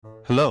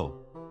Hello,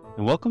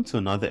 and welcome to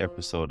another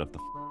episode of the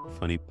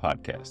Funny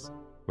Podcast,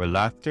 where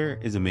laughter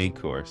is a main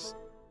course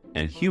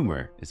and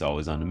humor is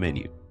always on the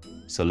menu.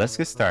 So let's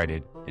get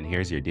started, and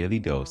here's your daily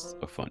dose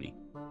of funny.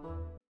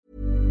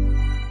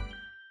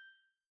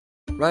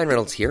 Ryan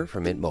Reynolds here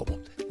from Mint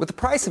Mobile. With the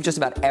price of just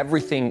about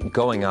everything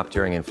going up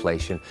during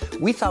inflation,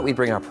 we thought we'd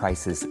bring our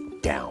prices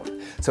down.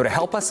 So to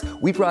help us,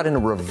 we brought in a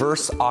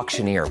reverse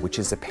auctioneer, which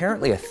is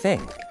apparently a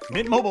thing.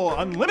 Mint Mobile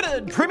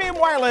Unlimited Premium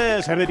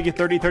Wireless. How to get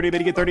 30, 30, bit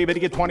to get 30, bit to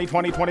get 20,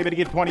 20, 20, bit to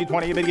get 20,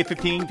 20, bit to get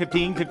 15,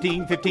 15,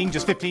 15, 15,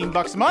 just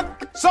 $15 a month?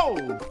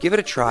 Sold! Give it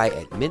a try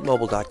at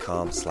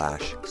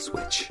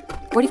mintmobile.com/switch.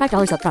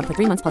 $45 up front for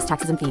 3 months plus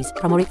taxes and fees.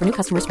 Promo rate for new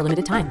customers for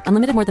limited time.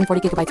 Unlimited more than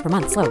 40 gigabytes per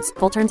month. Slows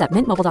full terms at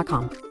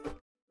mintmobile.com.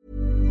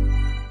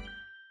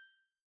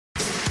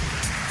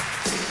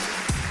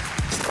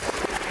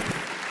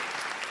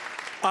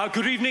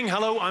 Good evening.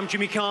 Hello, I'm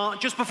Jimmy Carr.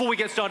 Just before we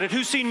get started,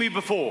 who's seen me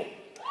before?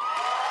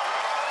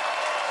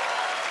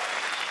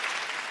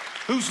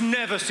 Who's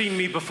never seen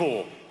me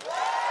before?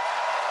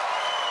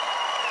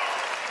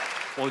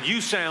 Well, you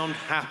sound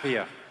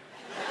happier.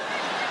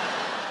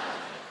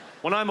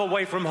 When I'm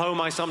away from home,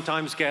 I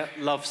sometimes get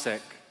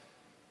lovesick.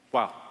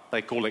 Well,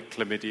 they call it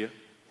chlamydia.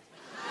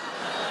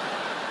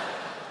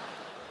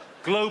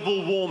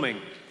 Global warming.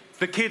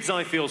 The kids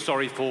I feel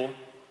sorry for,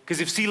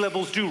 because if sea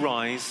levels do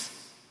rise,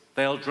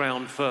 they'll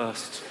drown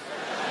first.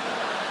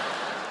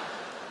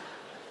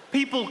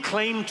 People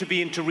claim to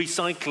be into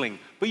recycling,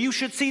 but you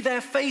should see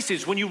their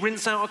faces when you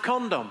rinse out a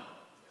condom.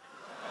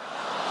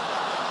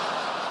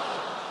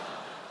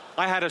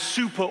 I had a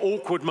super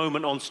awkward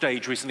moment on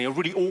stage recently, a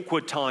really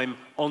awkward time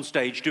on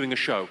stage doing a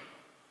show.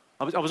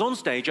 I was on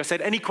stage, I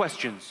said, "Any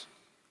questions?"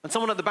 And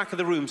someone at the back of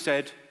the room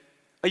said,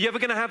 "Are you ever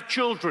going to have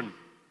children?"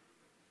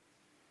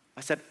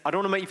 I said, "I don't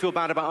want to make you feel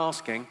bad about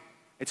asking.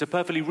 It's a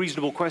perfectly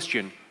reasonable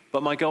question,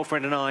 but my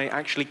girlfriend and I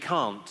actually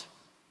can't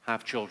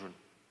have children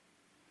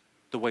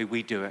the way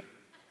we do it."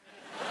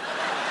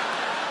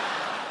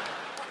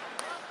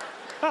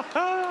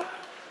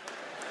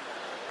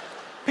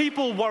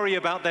 People worry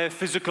about their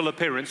physical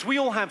appearance. We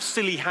all have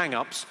silly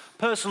hang-ups.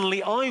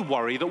 Personally, I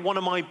worry that one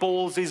of my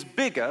balls is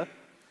bigger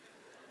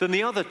than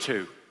the other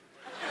two.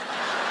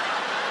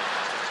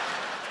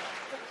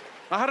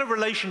 I had a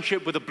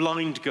relationship with a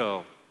blind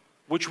girl,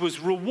 which was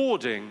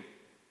rewarding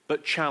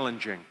but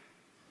challenging.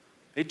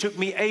 It took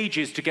me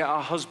ages to get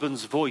her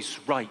husband's voice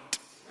right.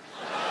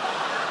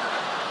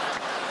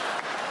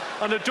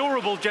 An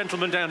adorable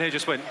gentleman down here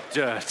just went,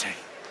 "Dirty."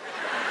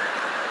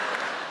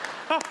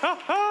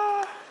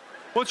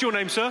 What's your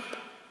name, sir?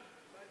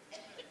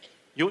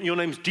 Your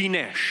name's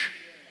Dinesh.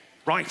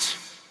 Right.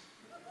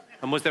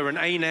 And was there an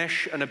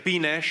A-Nesh and a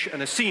B-Nesh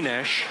and a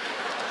C-Nesh?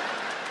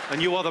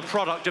 And you are the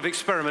product of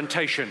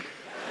experimentation.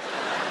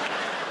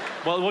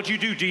 Well, what do you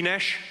do,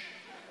 Dinesh?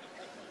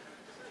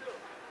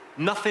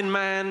 Nothing,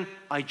 man.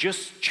 I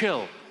just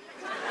chill.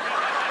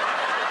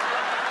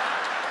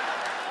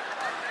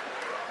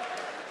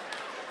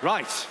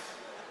 Right.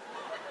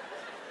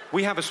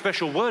 We have a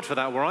special word for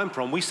that where I'm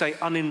from. We say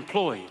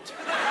unemployed.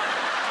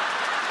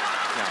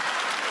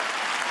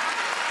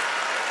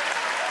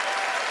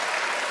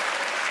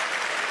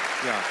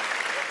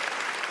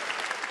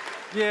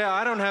 Yeah,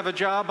 I don't have a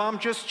job. I'm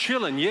just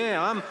chilling.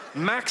 Yeah, I'm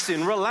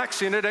maxing,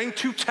 relaxing. It ain't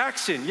too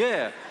taxing.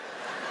 Yeah.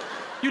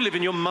 You live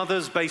in your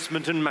mother's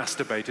basement and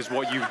masturbate is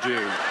what you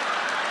do.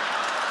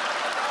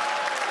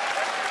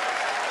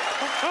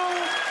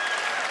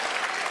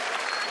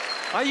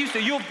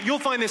 You'll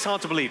find this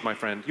hard to believe, my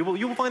friend. You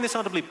will find this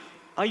hard to believe.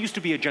 I used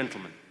to be a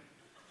gentleman.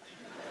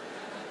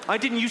 I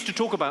didn't used to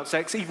talk about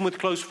sex, even with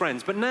close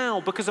friends. But now,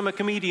 because I'm a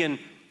comedian,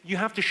 you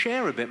have to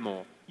share a bit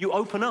more. You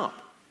open up.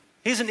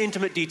 Here's an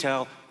intimate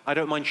detail I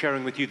don't mind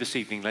sharing with you this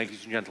evening,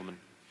 ladies and gentlemen.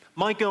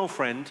 My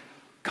girlfriend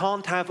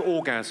can't have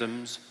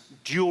orgasms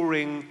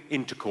during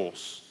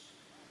intercourse.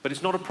 But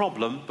it's not a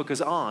problem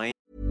because I...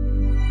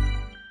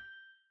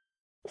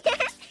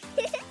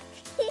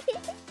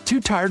 Too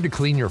tired to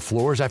clean your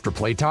floors after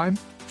playtime?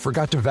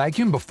 Forgot to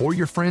vacuum before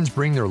your friends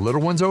bring their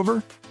little ones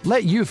over?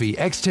 Let Eufy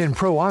X10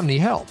 Pro Omni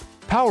help.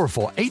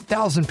 Powerful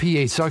 8,000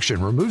 PA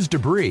suction removes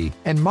debris,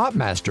 and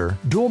MopMaster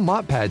dual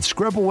mop pads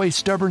scrub away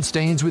stubborn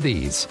stains with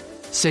ease.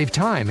 Save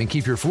time and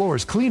keep your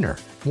floors cleaner.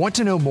 Want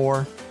to know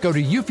more? Go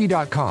to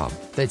eufy.com,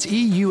 that's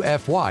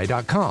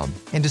EUFY.com,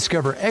 and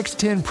discover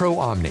X10 Pro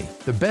Omni,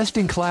 the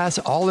best-in-class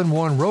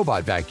all-in-one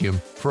robot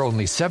vacuum for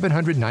only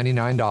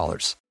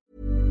 $799.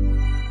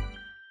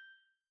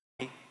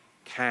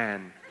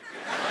 Can.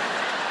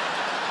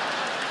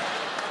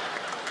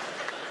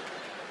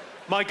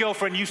 My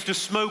girlfriend used to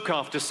smoke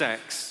after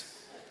sex,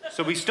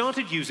 so we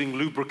started using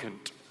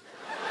lubricant.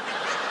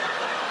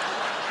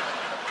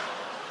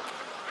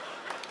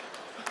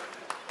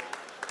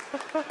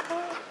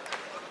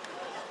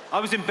 I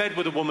was in bed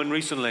with a woman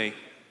recently.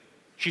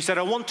 She said,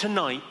 "I want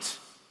tonight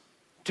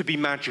to be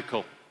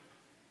magical."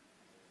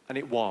 And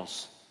it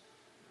was.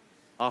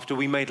 After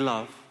we made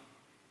love,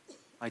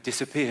 I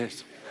disappeared.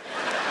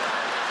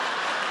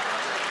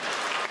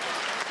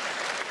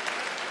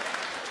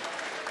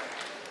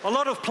 A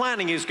lot of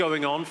planning is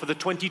going on for the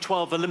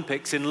 2012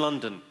 Olympics in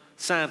London.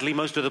 Sadly,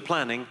 most of the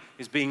planning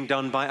is being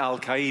done by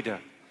Al-Qaeda.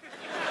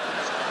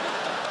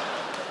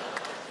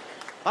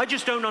 I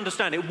just don't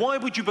understand it. Why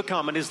would you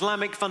become an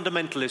Islamic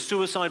fundamentalist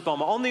suicide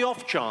bomber on the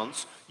off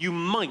chance you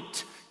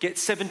might get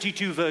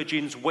 72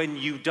 virgins when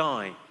you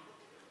die?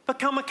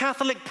 Become a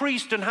Catholic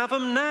priest and have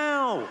them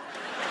now.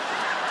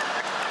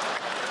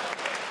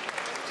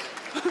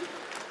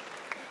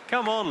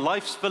 Come on,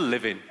 life's for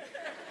living.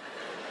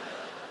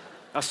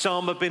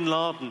 Osama bin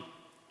Laden,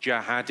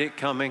 jihad it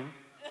coming.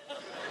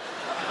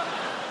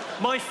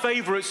 My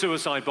favorite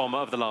suicide bomber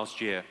of the last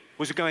year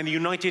was a guy in the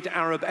United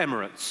Arab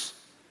Emirates.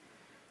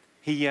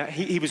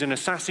 He was an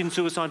assassin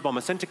suicide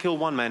bomber, sent to kill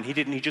one man. He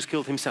didn't, he just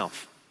killed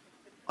himself.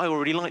 I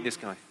already like this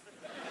guy.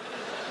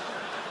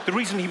 The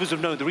reason he was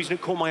of note, the reason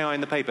it caught my eye in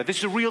the paper, this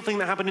is a real thing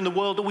that happened in the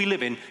world that we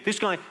live in. This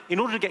guy, in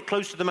order to get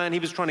close to the man he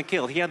was trying to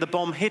kill, he had the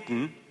bomb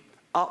hidden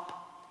up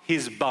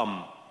his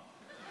bum.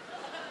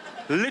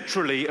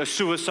 Literally a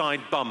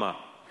suicide bummer.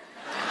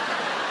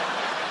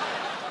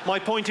 My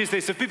point is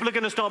this, if people are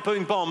going to start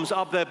putting bombs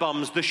up their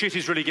bums, the shit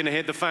is really going to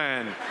hit the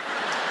fan.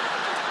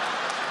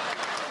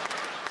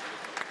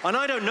 And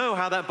I don't know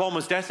how that bomb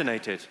was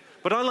detonated,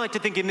 but I like to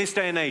think in this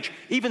day and age,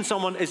 even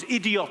someone as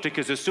idiotic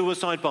as a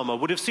suicide bomber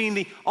would have seen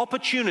the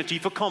opportunity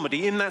for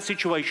comedy in that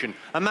situation,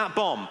 and that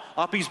bomb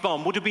up his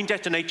bum would have been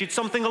detonated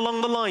something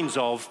along the lines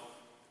of,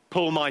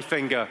 pull my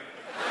finger.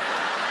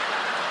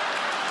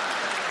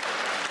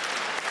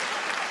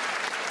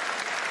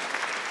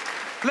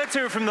 Let's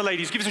hear it from the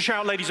ladies. Give us a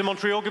shout, ladies in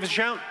Montreal. Give us a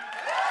shout.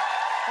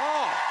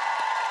 Oh,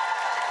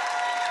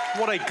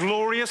 what a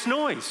glorious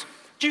noise.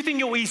 Do you think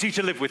you're easy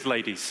to live with,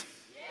 ladies?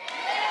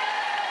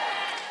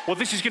 Well,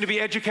 this is going to be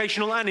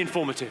educational and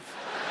informative.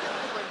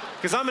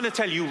 Because I'm going to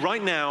tell you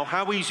right now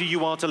how easy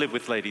you are to live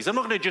with, ladies. I'm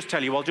not going to just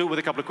tell you, I'll do it with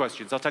a couple of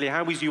questions. I'll tell you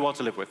how easy you are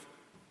to live with.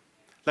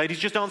 Ladies,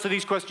 just answer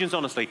these questions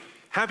honestly.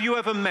 Have you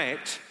ever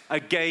met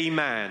a gay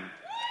man?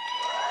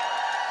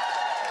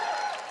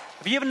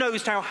 Have you ever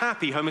noticed how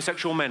happy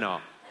homosexual men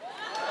are?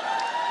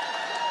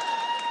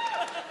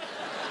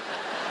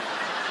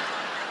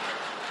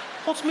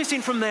 What's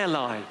missing from their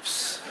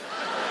lives?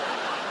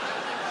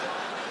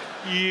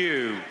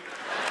 You.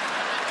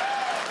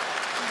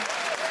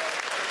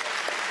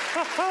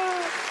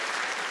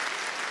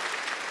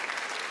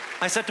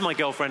 I said to my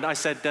girlfriend, I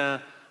said, do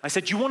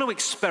you want to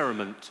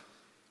experiment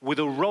with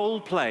a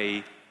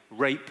role-play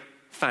rape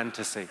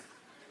fantasy?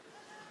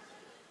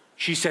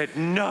 She said,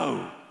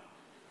 no.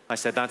 I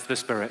said, that's the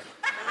spirit.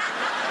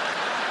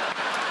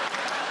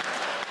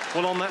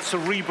 Well, on that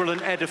cerebral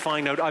and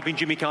edifying note, I've been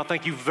Jimmy Carr.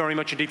 Thank you very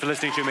much indeed for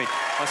listening to me.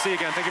 I'll see you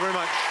again. Thank you very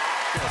much.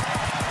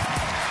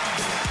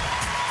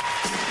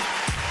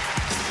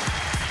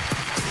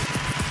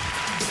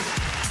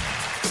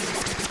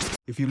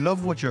 If you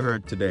love what you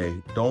heard today,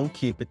 don't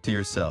keep it to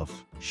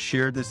yourself.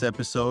 Share this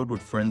episode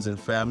with friends and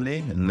family,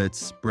 and let's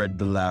spread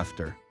the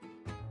laughter.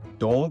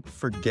 Don't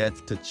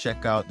forget to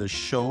check out the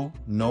show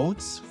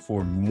notes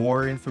for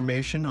more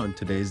information on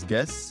today's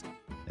guests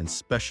and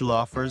special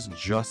offers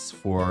just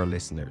for our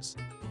listeners.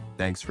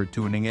 Thanks for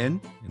tuning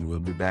in, and we'll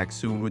be back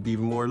soon with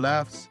even more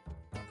laughs.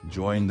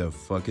 Join the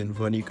fucking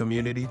funny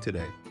community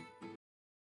today.